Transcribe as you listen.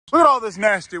Look at all this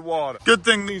nasty water. Good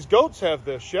thing these goats have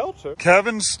their shelter.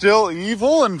 Kevin's still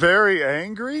evil and very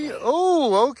angry.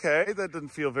 Oh, okay. That doesn't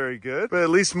feel very good. But at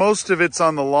least most of it's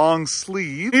on the long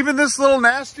sleeve. Even this little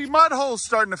nasty mud hole's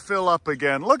starting to fill up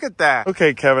again. Look at that.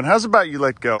 Okay, Kevin, how's about you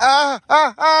let go?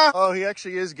 Oh, he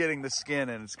actually is getting the skin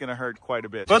and it's gonna hurt quite a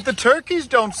bit. But the turkeys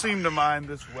don't seem to mind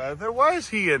this weather. Why is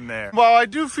he in there? Well, I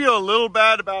do feel a little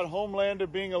bad about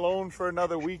Homelander being alone for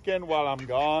another weekend while I'm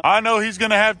gone. I know he's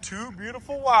gonna have 2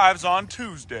 beautiful wives on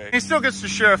Tuesday. He still gets to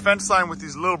share a fence line with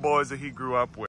these little boys that he grew up with.